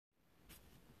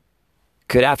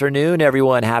Good afternoon,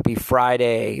 everyone. Happy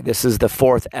Friday. This is the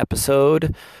fourth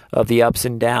episode of the ups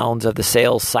and downs of the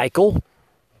sales cycle.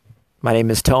 My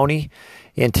name is Tony,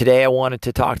 and today I wanted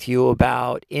to talk to you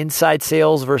about inside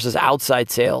sales versus outside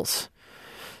sales.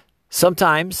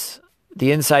 Sometimes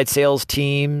the inside sales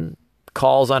team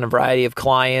calls on a variety of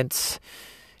clients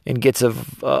and gets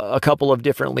a couple of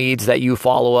different leads that you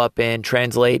follow up and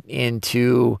translate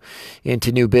into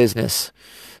new business.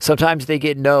 Sometimes they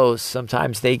get no's.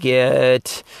 Sometimes they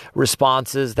get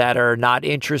responses that are not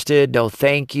interested. No,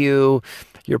 thank you.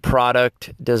 Your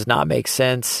product does not make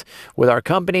sense with our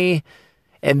company.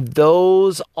 And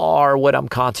those are what I'm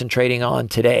concentrating on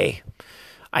today.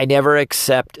 I never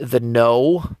accept the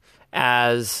no,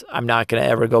 as I'm not going to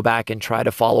ever go back and try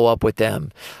to follow up with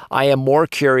them. I am more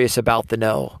curious about the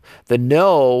no. The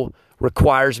no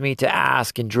requires me to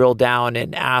ask and drill down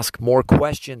and ask more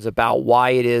questions about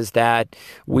why it is that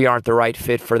we aren't the right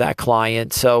fit for that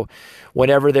client. So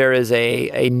whenever there is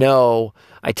a no,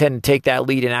 I tend to take that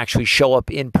lead and actually show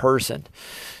up in person.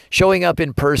 Showing up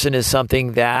in person is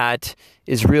something that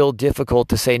is real difficult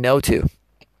to say no to.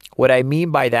 What I mean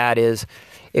by that is,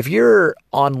 if you're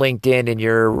on LinkedIn and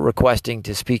you're requesting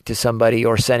to speak to somebody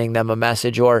or sending them a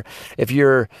message, or if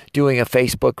you're doing a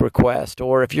Facebook request,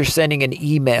 or if you're sending an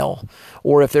email,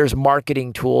 or if there's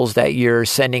marketing tools that you're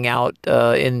sending out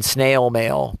in snail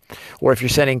mail, or if you're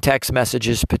sending text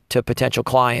messages to potential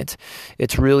clients,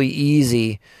 it's really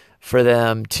easy for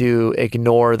them to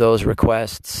ignore those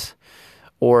requests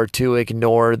or to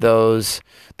ignore those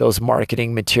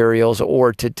marketing materials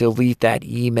or to delete that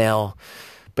email.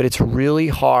 But it's really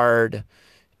hard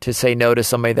to say no to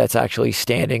somebody that's actually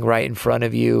standing right in front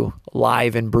of you,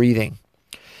 live and breathing.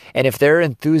 And if they're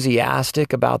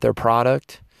enthusiastic about their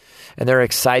product and they're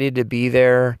excited to be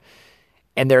there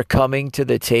and they're coming to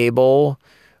the table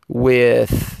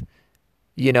with,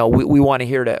 we want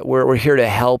to we're here to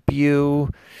help you.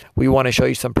 We want to show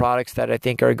you some products that I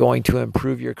think are going to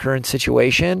improve your current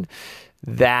situation.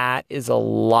 That is a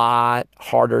lot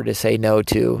harder to say no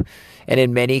to. And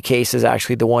in many cases,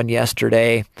 actually the one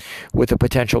yesterday with a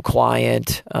potential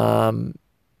client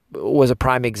was a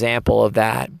prime example of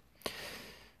that.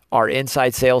 Our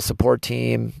inside sales support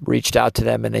team reached out to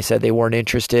them and they said they weren't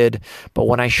interested. But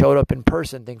when I showed up in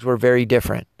person, things were very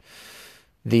different.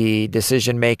 The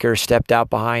decision maker stepped out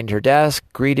behind her desk,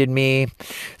 greeted me.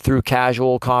 Through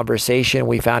casual conversation,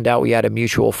 we found out we had a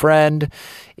mutual friend.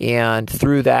 And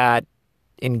through that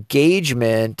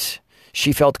engagement,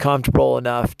 she felt comfortable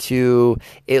enough to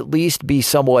at least be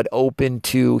somewhat open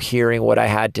to hearing what I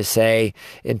had to say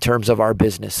in terms of our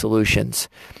business solutions.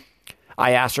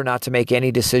 I asked her not to make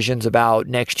any decisions about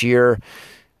next year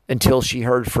until she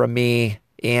heard from me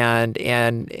and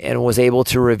was able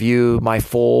to review my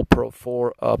full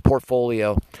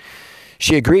portfolio.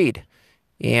 She agreed,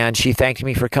 and she thanked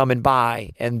me for coming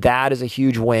by, and that is a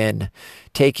huge win.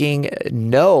 Taking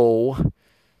no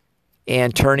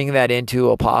and turning that into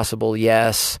a possible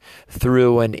yes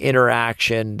through an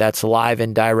interaction that's live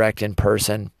and direct in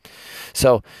person.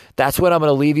 So that's what I'm going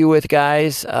to leave you with,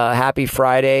 guys. Happy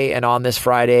Friday. And on this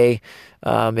Friday,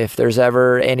 if there's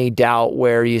ever any doubt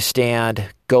where you stand,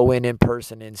 go in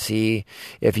person and see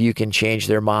if you can change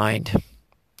their mind.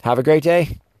 Have a great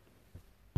day.